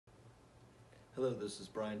Hello, this is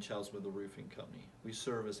Brian Chalsma of the Roofing Company. We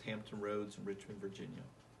serve as Hampton Roads in Richmond, Virginia.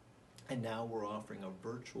 And now we're offering a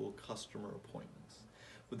virtual customer appointments.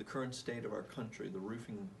 With the current state of our country, the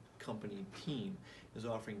roofing company team is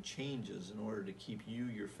offering changes in order to keep you,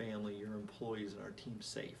 your family, your employees, and our team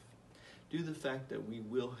safe. Due to the fact that we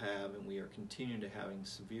will have and we are continuing to having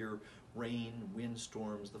severe rain,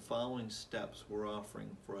 windstorms, the following steps we're offering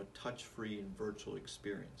for a touch-free and virtual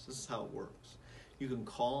experience. This is how it works. You can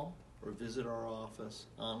call or visit our office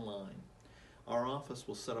online. Our office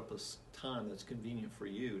will set up a time that's convenient for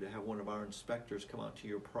you to have one of our inspectors come out to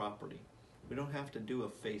your property. We don't have to do a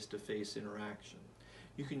face-to-face interaction.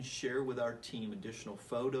 You can share with our team additional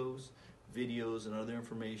photos, videos, and other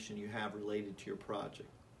information you have related to your project.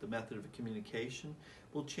 The method of communication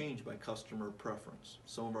will change by customer preference.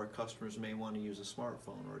 Some of our customers may want to use a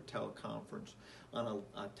smartphone or a teleconference on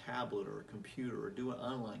a tablet or a computer or do an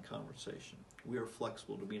online conversation. We are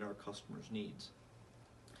flexible to meet our customers' needs.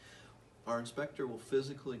 Our inspector will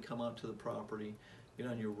physically come out to the property, get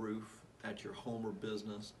on your roof, at your home or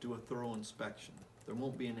business, do a thorough inspection. There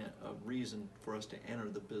won't be a reason for us to enter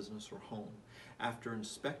the business or home. After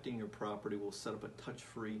inspecting your property, we'll set up a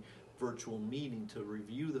touch-free virtual meeting to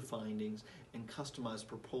review the findings and customize a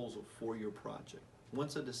proposal for your project.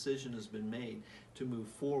 Once a decision has been made to move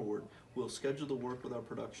forward, we'll schedule the work with our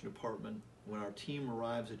production department. When our team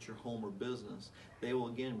arrives at your home or business, they will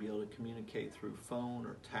again be able to communicate through phone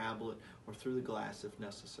or tablet or through the glass if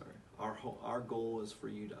necessary. Our goal is for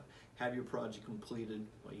you to have your project completed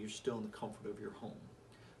while you're still in the comfort of your home.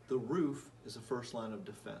 The roof is the first line of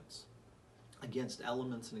defense against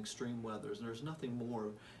elements and extreme weathers, and there's nothing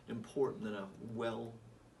more important than a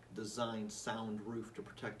well-designed, sound roof to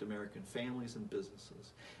protect American families and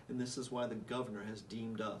businesses. And this is why the governor has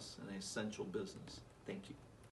deemed us an essential business. Thank you.